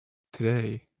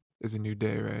today is a new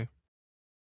day, right?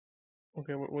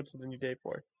 Okay, what's the new day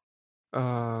for?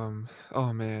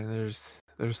 Oh man, there's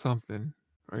something.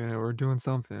 We're doing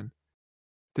something.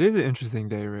 Today's an interesting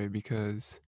day, right?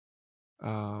 Because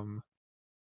um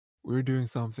we're doing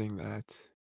something that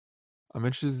I'm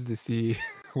interested to see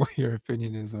what your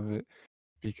opinion is of it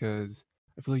because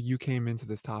I feel like you came into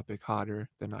this topic hotter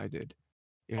than I did.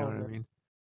 You know Oh what I no, mean?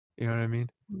 You know what I mean?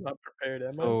 I'm not prepared,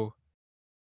 am I? So,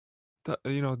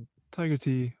 you know, Tiger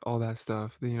T, all that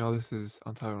stuff. This is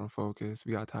Untitled Focus.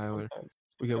 We got Tyler.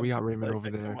 We got Sometimes Raymond over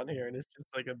I come there. on here and it's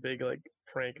just like a big like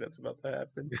prank that's about to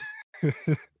happen.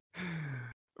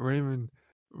 Raymond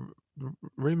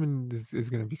Raymond is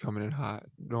gonna be coming in hot.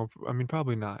 No, I mean,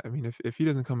 probably not. I mean, if he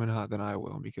doesn't come in hot, then I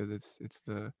will because I'll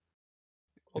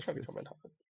try it's to come in it's hot.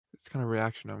 it's kinda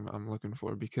reaction I'm looking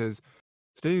for because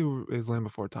today is Land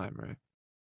Before Time, right?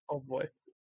 Oh boy,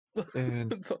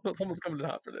 And someone's coming in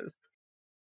hot for this.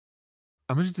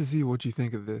 I'm interested to see what you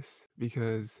think of this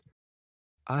because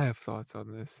I have thoughts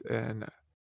on this and,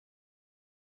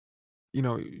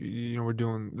 we're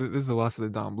doing this is the last of the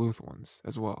Don Bluth ones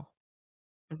as well,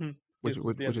 Yes, this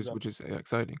is the end of them. which is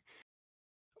exciting.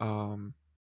 Um,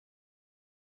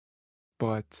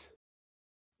 but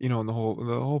and the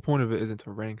whole point of it isn't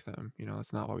to rank them,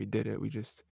 that's not why we did it, we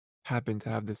just happen to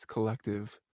have this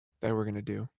collective that we're gonna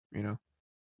do, you know?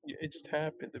 It just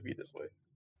happened to be this way.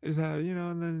 Is that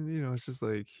and then, it's just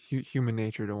like human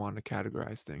nature to want to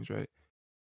categorize things, right?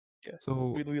 Yeah,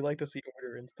 So, we like to see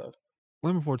order and stuff.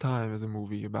 Land Before Time is a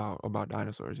movie about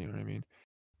dinosaurs, you know what I mean?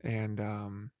 And,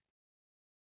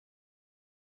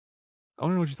 I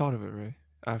wanna know what you thought of it, Ray,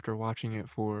 after watching it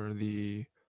for the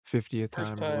 50th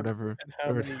First time or time whatever, in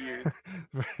how or many years?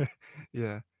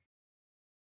 yeah,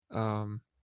 um,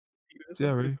 so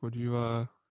yeah, Listen, Ray, what'd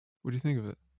you think of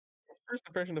it? first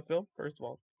impression of film. First of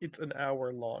all, it's an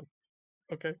hour long.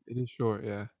 Okay, It is short,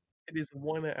 yeah. it is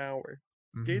 1 hour.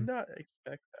 Did Mhm. not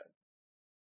expect that.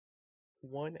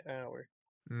 1 hour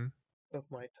Mhm. of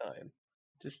my time,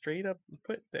 just straight up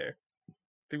put there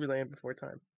through Land Before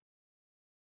Time.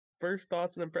 First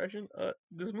thoughts and impression.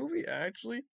 This movie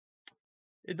actually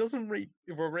it doesn't rate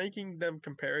if we're ranking them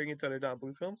comparing it to other Don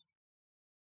Bluth films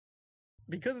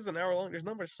because it's an hour long. There's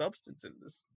not much substance in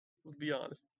this. Let's be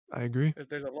honest. I agree.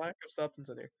 There's a lack of substance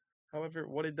in here. However,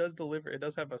 what it does deliver, it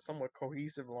does have a somewhat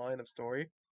cohesive line of story.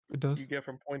 It You does. get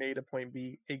from point A to point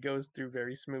B. It goes through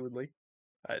very smoothly.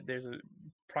 There's a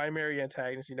primary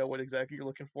antagonist. You know what exactly you're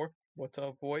looking for, what to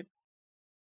avoid.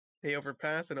 They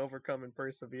overpass and overcome and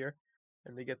persevere,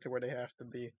 and they get to where they have to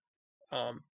be.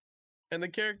 Um, and the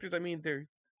characters, I mean, they're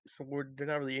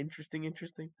not really interesting.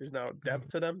 There's no depth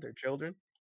Mhm. to them. They're children.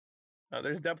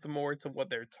 There's depth more to what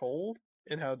they're told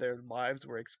and how their lives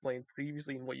were explained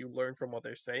previously and what you learn from what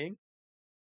they're saying.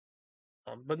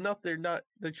 But not they're not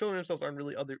the children themselves aren't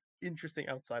really other interesting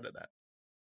outside of that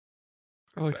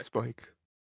I like perspective. Spike.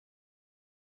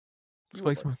 You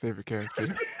would Spike's like my favorite character.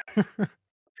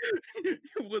 you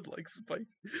would like Spike.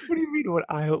 What do you mean what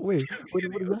I wait, It what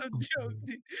does was that a supposed to joke.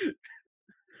 mean?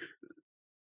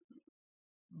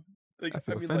 Like I I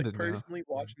feel mean, like offended now. personally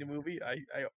watching the movie,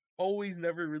 I always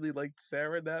never really liked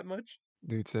Sarah that much.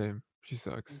 Dude, same. She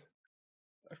sucks.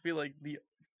 I feel like the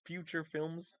future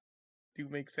films do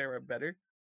make Sarah better,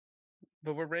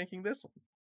 but we're ranking this one,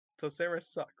 so Sarah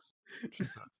sucks. She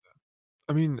sucks, yeah.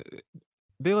 I mean,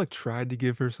 they, like, tried to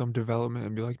give her some development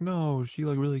and be like, "No, she,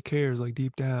 like, really cares, like,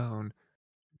 deep down."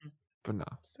 But no,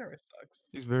 Sarah sucks.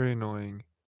 she's very annoying.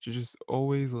 She's just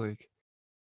always, like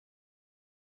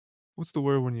what's the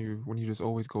word when you just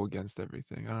always go against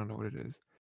everything? I don't know what it is.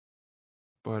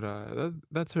 But,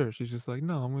 that's her. She's just like,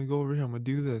 "No, I'm gonna go over here, I'm gonna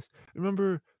do this."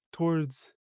 Remember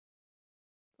towards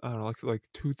I don't know, like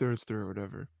 2/3 through or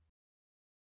whatever,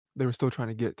 they were still trying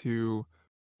to get to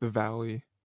the valley,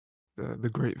 the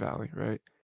Great Valley, right?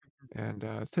 And,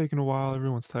 it's taking a while,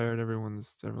 everyone's tired, Where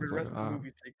everyone's the like, rest of the "Ah."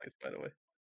 movies take place, by the way.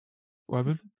 What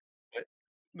happened? What?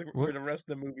 Where What? the rest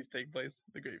of the movies take place,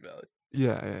 the Great Valley.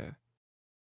 Yeah, yeah, yeah.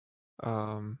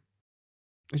 Um,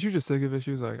 and she was just sick of it,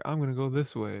 she was like, "I'm gonna go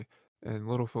this way." And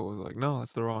Littlefoot was like, "No,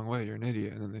 that's the wrong way, you're an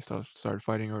idiot." And then they started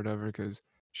fighting or whatever because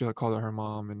she, like, called out her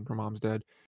mom and her mom's dead.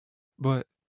 But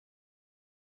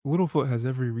Littlefoot has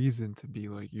every reason to be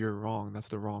like, "You're wrong, that's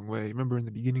the wrong way." Remember in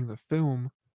the beginning of the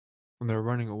film, when they're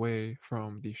running away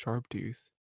from the Sharptooth,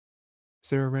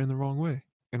 Sarah ran the wrong way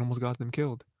and almost got them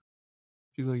killed.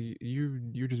 She's like,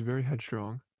 You're just very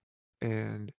headstrong,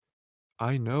 and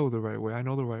I know the right way. I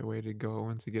know the right way to go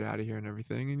and to get out of here and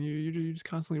everything, and you're just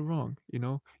constantly wrong, you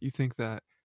know? You think that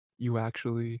you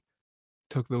actually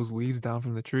took those leaves down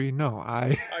from the tree? No,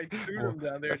 I I threw well, them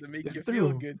down there to make I you threw feel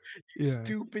 'em. good. You Yeah.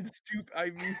 stupid, I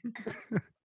mean,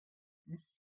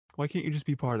 Why can't you just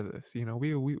be part of this? You know,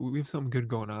 we have something good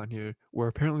going on here. We're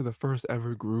apparently the first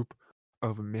ever group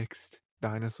of mixed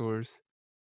dinosaurs.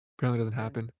 Apparently doesn't and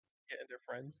happen. yeah, and they're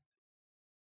friends.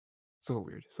 So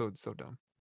weird. So dumb.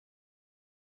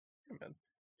 Yeah,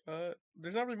 man.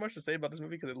 There's not really much to say about this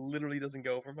movie because it literally doesn't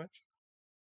go over much.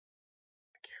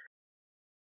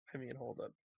 I mean, hold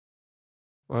up.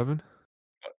 11?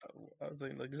 I was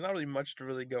saying like there's not really much to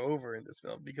really go over in this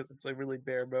film because it's like really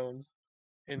bare bones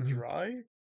and Mhm. dry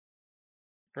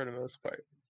for the most part.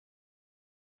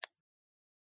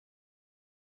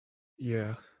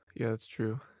 Yeah. Yeah, that's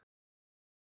true.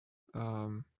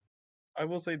 Um, I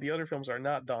will say the other films are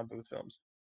not Don Bluth films.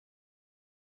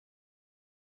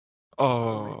 So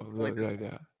oh, only this yeah, one,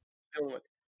 yeah. the only one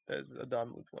that is a Don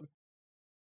Bluth one.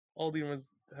 All the other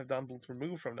ones have Don Bluth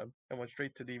removed from them and went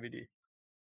straight to DVD.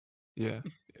 Yeah.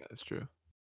 Yeah, that's true.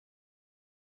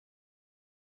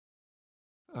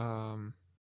 Um,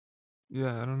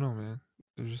 yeah, I don't know, man.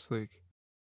 There's just like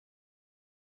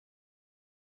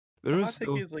The there is hot take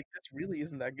still is like this really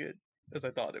isn't that good as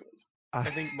I thought it was. I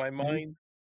I think my do you mind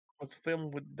was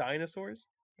filmed with dinosaurs.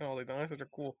 Oh, like dinosaurs are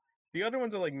cool. The other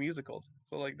ones are like musicals,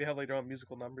 so like they have like their own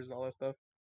musical numbers and all that stuff.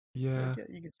 Like yeah. yeah,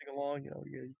 you can sing along,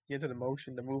 you get into the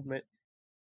motion, the movement.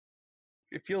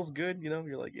 It feels good,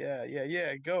 You're like yeah, yeah,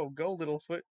 yeah, go,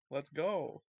 Littlefoot, let's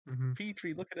go. Mhm.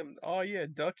 Petrie, look at him. Oh yeah,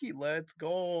 Ducky, let's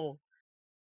go.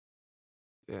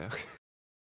 Yeah.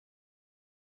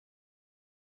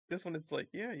 This one, it's like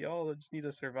yeah, y'all just need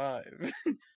to survive.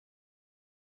 A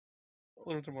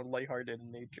little bit more lighthearted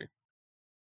in nature.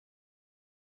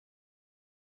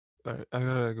 Alright, I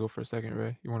gotta go for a second,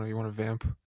 Ray. You wanna vamp?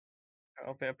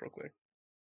 I'll vamp real quick.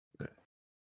 Okay,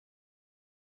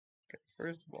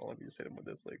 first of all, let me just hit him with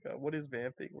this. Like, what is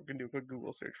vamping? We're gonna do a quick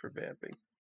Google search for vamping.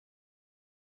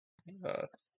 Uh,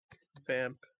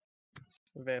 vamping.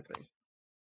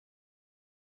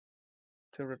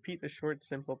 To repeat a short,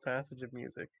 simple passage of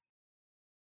music.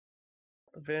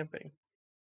 Vamping.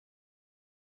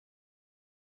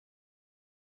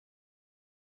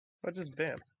 What just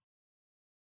vamp?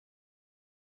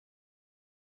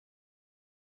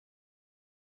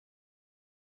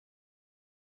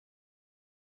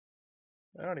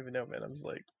 I don't even know, man. I'm just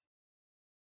like,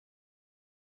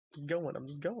 just going. I'm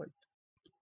just going.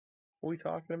 What are we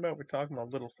talking about? We're talking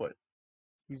about Littlefoot.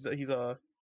 He's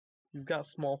got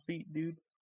small feet, dude.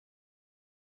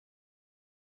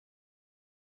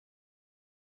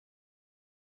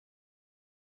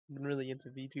 Been really into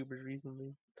VTubers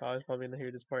recently. Todd's probably gonna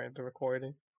hear this part of the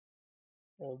recording.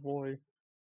 Oh boy.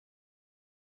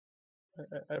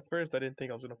 At first, I didn't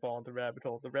think I was gonna fall into the rabbit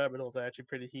hole. The rabbit hole's actually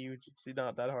pretty huge. It's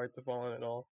not that hard to fall in at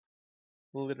all.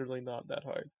 Literally not that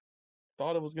hard.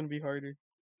 Thought it was gonna be harder.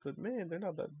 Said, man, they're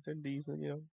not that. They're decent,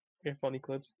 They're funny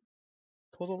clips.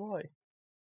 It was a lie.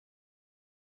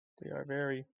 They are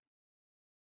very,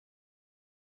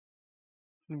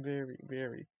 very,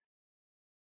 very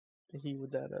the heat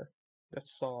with that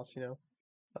sauce.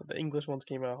 The English ones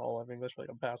came out all of English for like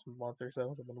a past month or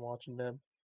so. So I've been watching them.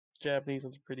 Japanese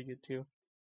ones are pretty good too.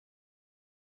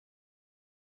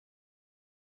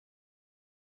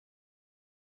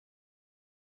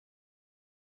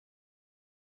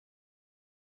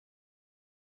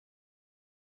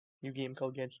 New game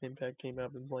called Genshin Impact came out.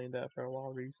 I've been playing that for a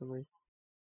while recently.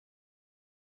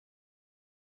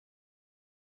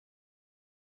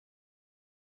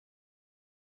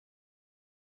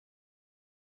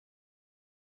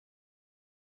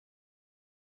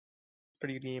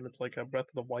 Pretty good game. It's like a Breath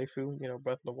of the Waifu,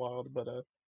 Breath of the Wild, but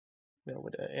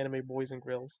with anime boys and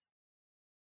grills.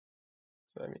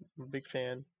 So I mean, I'm a big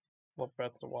fan. Love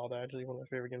Breath of the Wild. Actually, one of my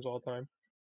favorite games of all time.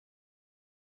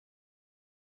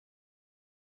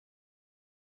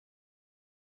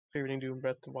 Favorite thing doing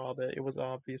Breath of the Wild. It was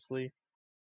obviously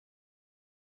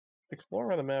exploring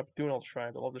around the map, doing all the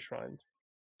shrines. I love the shrines.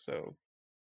 So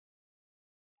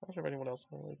I'm not sure if anyone else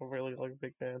like a really like a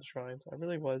big fan of shrines. I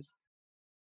really was.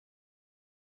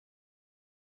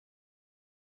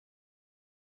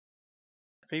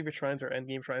 Favorite shrines are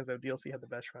endgame shrines. Though DLC had the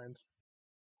best shrines,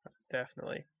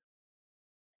 definitely.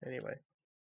 Anyway,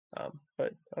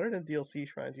 but other than DLC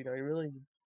shrines, you really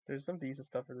there's some decent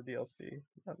stuff for the DLC.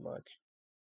 Not much.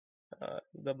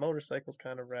 The motorcycle's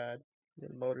kind of rad. You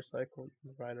get a motorcycle,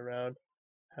 you can ride around,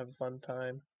 have a fun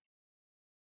time.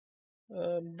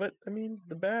 But I mean,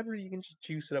 the battery you can just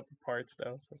juice it up with parts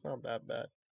though, so it's not that bad.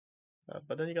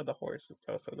 But then you got the horses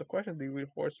though. So the question: do we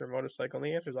horse or motorcycle? And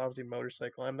the answer is obviously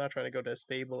motorcycle. I'm not trying to go to a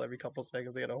stable every couple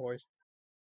seconds to get a horse.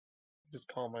 Just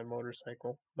call my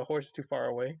motorcycle. The horse is too far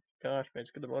away. Gosh, man,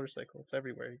 just get the motorcycle. It's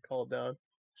everywhere. You call it down.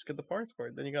 Just get the parts for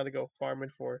it. Then you got to go farming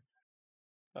for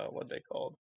what they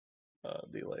called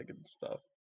the leg and stuff.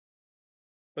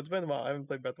 But it's been a while. I haven't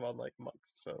played Breath of the Wild in like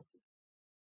months. So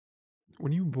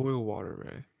When you boil water,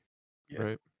 right? yeah,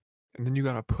 Right? And then you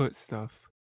gotta put stuff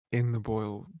in the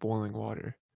boiling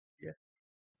water. yeah.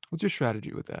 What's your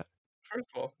strategy with that? First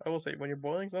of all, I will say when you're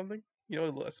boiling something,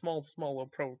 a small little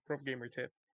pro gamer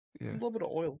tip. A Yeah. little bit of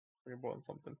oil when you're boiling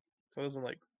something, so it doesn't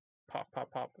like pop,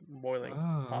 boiling,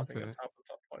 Oh, popping okay. on top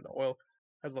of the oil.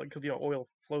 Has like because oil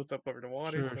floats up over the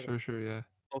water, Sure, so the sure, sure, yeah.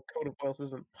 little coat of oil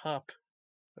doesn't pop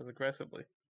as aggressively.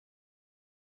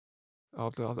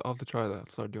 I'll have to try that. I'll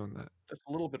start doing that. Just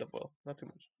a little bit of oil, not too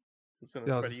much. It's gonna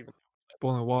Yeah, spread evenly.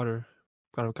 boiling water,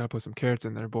 gotta put some carrots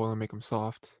in there, boil and make them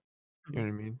soft. You Mhm. know what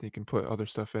I mean? You can put other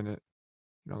stuff in it,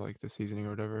 like the seasoning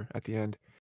or whatever at the end.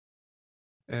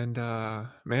 And,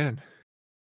 man,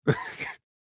 it's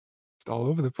all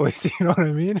over the place, you know what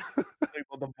I mean? Like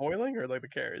the boiling or like the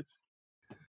carrots.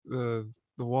 The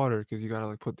water, because you gotta,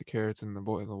 like, put the carrots in the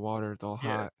water, it's all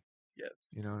Yeah, hot, yeah.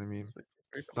 you know what I mean? It's very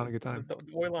It's not simple. a good The, time. the,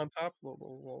 the oil on top,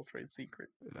 little trade secret.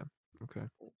 Yeah, okay.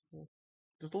 Little-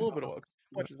 Just a little bit of oil. Too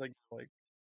Yeah. much is like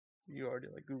you already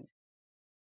like ooh.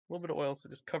 A little bit of oil so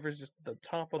it just covers just the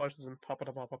top of the and pop,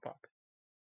 pop, pop, pop, pop.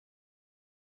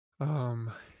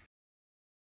 Um,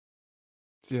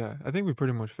 so yeah, I think we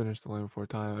pretty much finished The Land Before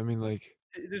Time. I mean, like,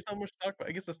 There's not much to talk about.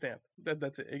 It gets a stamp.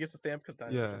 That's it. It gets a stamp because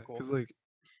dinosaurs are yeah, cool. because like,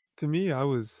 to me, I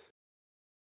was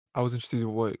interested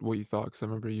in what you thought, because I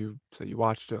remember you said you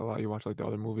watched it a lot, you watched, like, the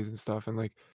other movies and stuff, and,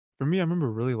 like, for me, I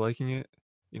remember really liking it.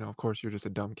 Of course, you're just a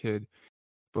dumb kid,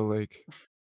 but, like,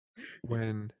 Yeah.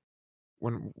 when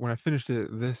when I finished it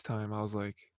this time, I was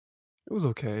like, "It was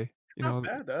okay," It's not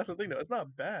bad though. That's the thing though. It's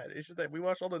not bad. It's just that we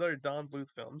watched all the other Don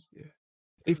Bluth films. Yeah.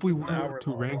 This If is we just an were hour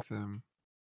to long. rank them,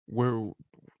 where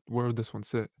where would this one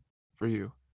sit for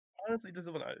you? Honestly, this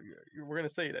is what we're gonna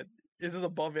say that is this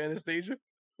above Anastasia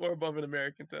or above an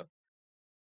American Tale?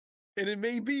 And it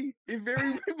may be. It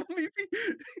very well may be.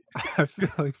 I feel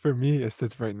like for me, it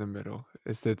sits right in the middle.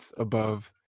 It sits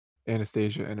above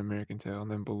Anastasia and American Tail,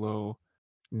 and then below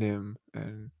Nim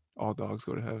and All Dogs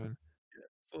Go to Heaven.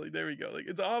 So like there we go. Like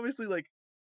it's obviously like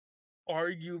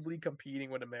arguably competing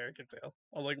with American Tail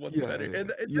on like what's Yeah, better, yeah,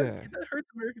 and yeah. that hurts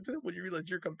American Tail when you realize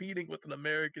you're competing with an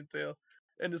American Tail,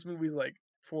 and this movie's like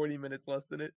 40 minutes less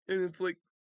than it, and it's like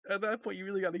at that point you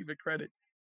really got to give it credit.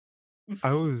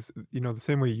 I was, the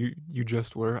same way you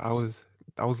just were. I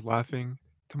was laughing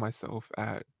to myself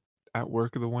at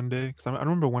work the one day, 'cause I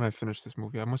remember when I finished this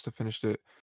movie. I must have finished it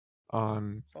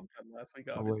on Sometime last week,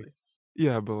 like obviously.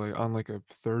 yeah, but like on like a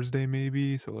Thursday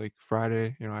maybe. So like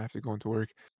Friday, I have to go into work.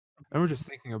 I Mhm. remember just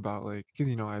thinking about like, because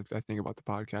I think about the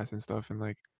podcast and stuff, and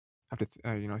like have to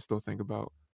I still think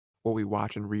about what we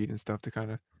watch and read and stuff to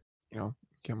kind of you know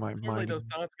get my Formulate mind. those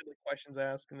thoughts, get like questions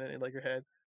asked, and then in like your head.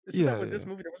 It's just that Yeah, with this yeah,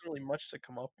 movie, there wasn't really much to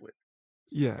come up with.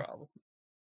 This is the yeah. problem.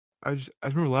 I just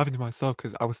remember laughing to myself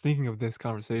because I was thinking of this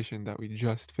conversation that we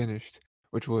just finished,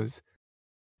 which was,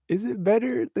 "Is it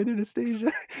better than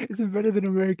Anastasia? Is it better than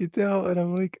American Tail?" And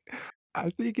I'm like,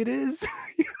 "I think it is."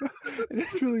 And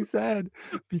it's really sad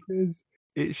because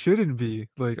it shouldn't be.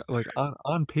 Like,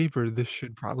 on paper, this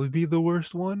should probably be the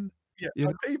worst one, Yeah, you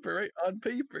know? on paper, right? On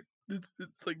paper, it's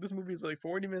like this movie is like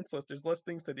 40 minutes less. There's less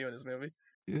things to do in this movie.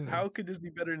 Yeah. How could this be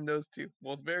better than those two?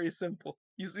 Well, it's very simple.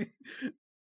 You see,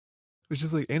 It's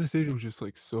just like Anastasia was just,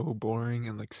 like, so boring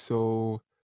and, like, so,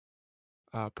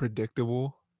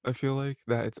 predictable, I feel like,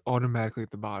 that it's automatically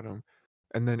at the bottom.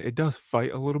 And then it does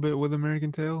fight a little bit with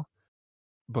American Tail,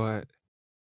 but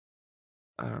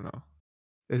I don't know.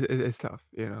 It's tough,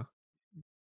 you know?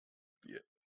 yeah,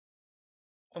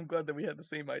 I'm glad that we had the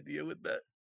same idea with that.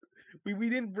 We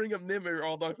didn't bring up Nim or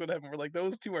All Dogs Would Heaven. We're like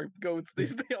those two are goats. They Yeah.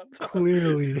 stay on top.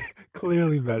 Clearly,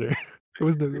 clearly better. There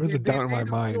was a doubt in my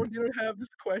mind. They don't have this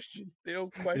question. They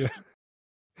don't Yeah. question.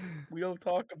 We don't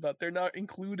talk about. They're not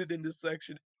included in this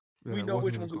section. Yeah, We it know wasn't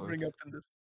which even ones we close. bring up in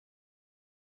this.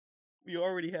 We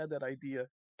already had that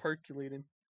idea percolating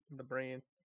in the brain,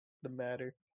 the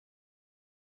matter.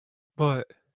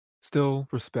 But still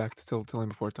respect to Land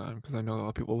Before Time because I know a lot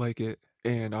of people like it,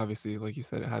 and obviously, like you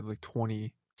said, it had, like,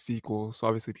 20 sequels, so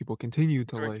obviously people continue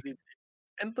to Direct to like the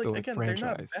and, the, like, like, again, they're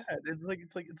not franchise. bad.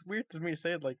 It's weird to me to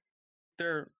say it, like,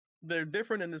 they're they're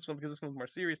different in this one because this one's more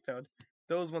serious toned.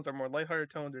 Those ones are more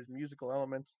lighthearted toned, there's musical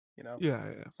elements, Yeah,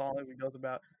 yeah. songs it goes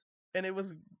about. And it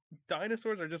was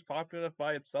dinosaurs are just popular enough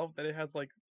by itself that it has,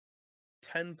 like,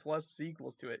 10 plus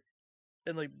sequels to it.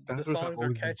 And, like, the Dinosaurs have songs are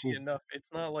always been catchy cool. enough.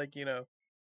 It's not like,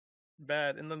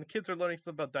 bad. And then the kids are learning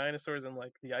stuff about dinosaurs and,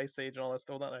 like, the Ice Age and all that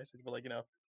stuff. Well, not Ice Age, but, like,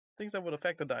 things that would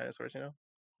affect the dinosaurs,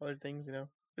 Other things.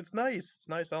 It's nice. It's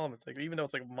nice elements. Like, even though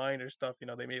it's, like, minor stuff,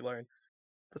 they may learn.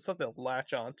 But stuff they'll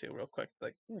latch onto real quick.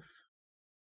 Like, oof.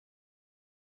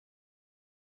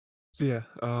 So yeah,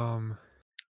 Land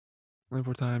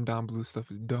Before Time, Don Blue stuff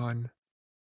is done.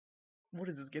 What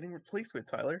is this getting replaced with,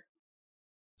 Tyler?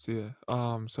 So yeah,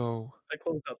 so I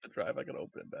closed out the drive. I gotta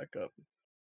open it back up.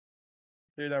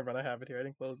 Here, never mind. I have it here. I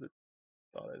didn't close it.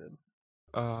 Thought I did.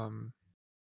 um,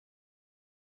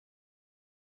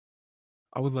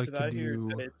 I would like Did to I hear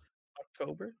that do. it's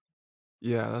October?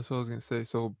 Yeah, that's what I was gonna say.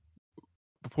 So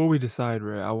before we decide,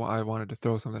 right, I wanted to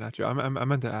throw something at you. I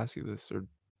meant to ask you this or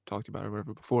talk to you about it or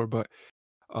whatever before, but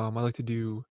I like to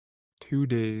do 2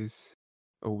 days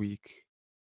a week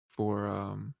for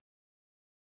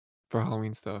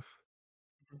Halloween stuff.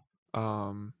 Mhm,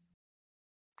 Um,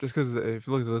 just because if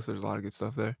you look at the list, there's a lot of good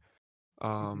stuff there. mhm.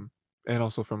 Um, and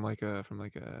also from like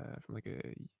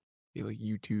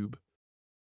YouTube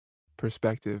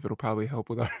perspective, it'll probably help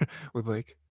with our with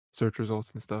like search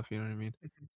results and stuff. You know what I mean?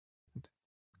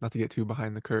 Not to get too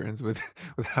behind the curtains with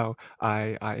with how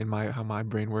I in my how my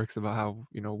brain works about how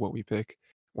what we pick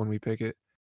when we pick it.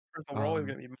 First of all, we're always Um,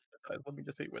 gonna be monetized. Let me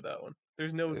just hit you with that one.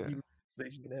 There's no yeah,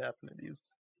 demonetization gonna happen in these.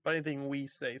 By anything we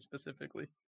say specifically.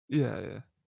 yeah, yeah.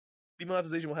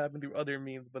 Demonetization will happen through other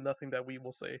means, but nothing that we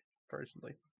will say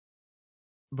personally.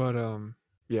 But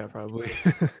yeah, probably.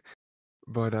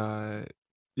 But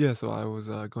yeah. So I was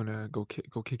gonna go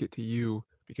kick it to you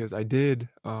because I did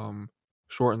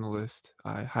shorten the list.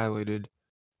 I highlighted.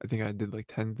 I think I did like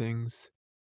 10 things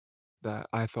that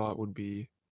I thought would be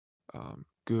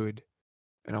good,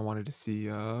 and I wanted to see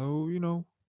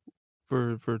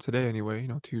for today anyway.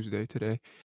 Tuesday today.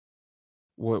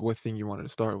 What thing you wanted to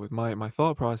start with? My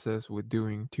thought process with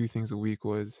doing 2 things a week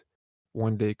was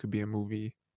one day could be a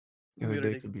movie, the other The other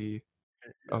day day could could be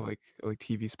a yeah.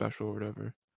 TV special or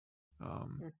whatever.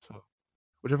 Hmm. So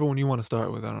whichever one you want to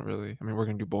start with, I don't really. I mean, we're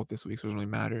gonna do both this week, so it doesn't really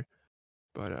matter.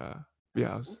 But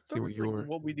yeah, Let's see start what with like your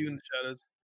what we do in the shadows.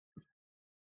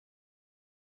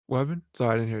 weapon.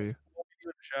 Sorry, I didn't hear you. What we do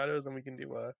in the shadows, and we can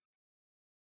do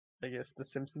I guess the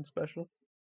Simpsons special.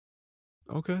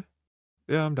 Okay,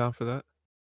 yeah, I'm down for that.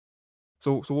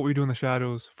 So what we do in the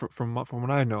shadows, from what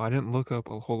I know, I didn't look up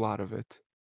a whole lot of it.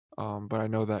 But I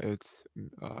know that it's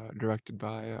directed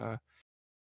by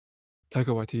Taika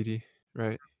Waititi,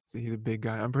 right? So he's a big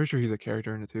guy. I'm pretty sure he's a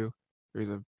character in it too. Or he's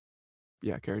a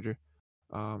yeah character.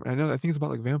 And I think it's about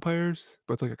like vampires,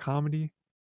 but it's like a comedy.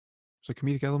 There's like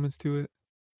comedic elements to it,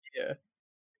 Yeah.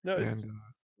 No, and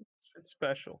it's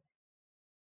special.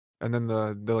 then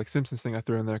the like Simpsons thing I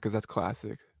threw in there because that's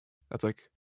classic. That's like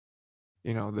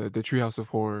the Treehouse of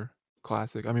Horror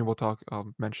classic. I mean, we'll talk.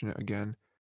 I'll mention it again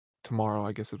tomorrow.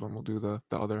 I guess is when we'll do the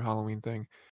other Halloween thing.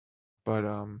 But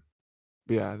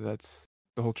yeah, that's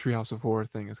the whole Treehouse of Horror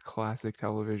thing is classic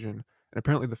television. And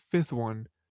apparently the fifth one,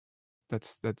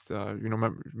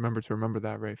 remember to remember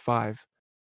that, right? Five.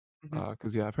 Hmm.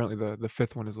 Because yeah, apparently the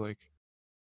fifth one is like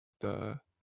the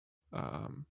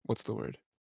what's the word?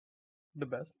 The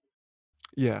best.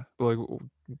 Yeah, but like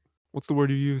what's the word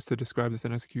you use to describe the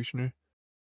Thin Executioner?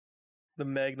 The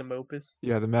magnum opus.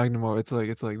 Yeah, the Magnum. It's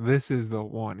like this is the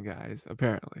one, guys.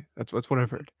 Apparently, that's what I've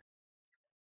Hmm. heard.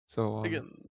 So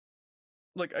Again,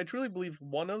 like I truly believe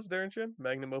one of's there in Shin.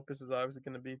 Magnum opus is obviously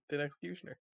going to be the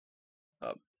executioner.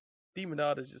 Um,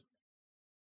 Demonade is just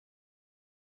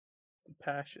the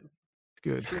passion. it's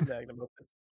good. True magnum opus.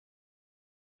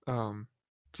 um,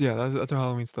 so yeah, that's our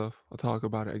Halloween stuff. I'll talk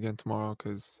about it again tomorrow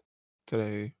because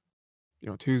today,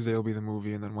 Tuesday will be the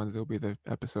movie and then Wednesday will be the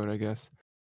episode, I guess.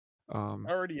 I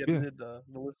already Yeah. edited the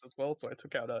list as well, so I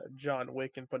took out John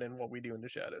Wick and put in what we do in the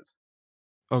shadows.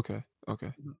 Okay.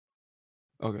 Okay. Mhm.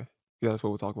 Okay. Yeah, that's what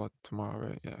we'll talk about tomorrow,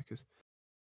 right? Yeah, because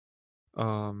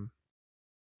um,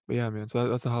 but yeah, man. So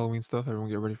that's the Halloween stuff. Everyone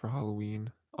get ready for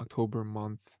Halloween, October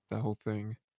month, that whole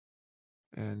thing,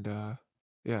 and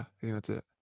yeah, I think that's it.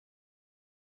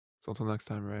 So until next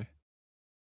time, Ray,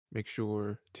 make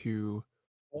sure to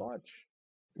Watch,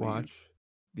 please. watch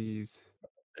these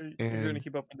If you're going to and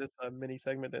keep up with this mini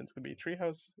segment, then it's going to be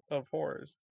Treehouse of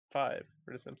Horrors 5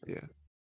 for The yeah, Simpsons.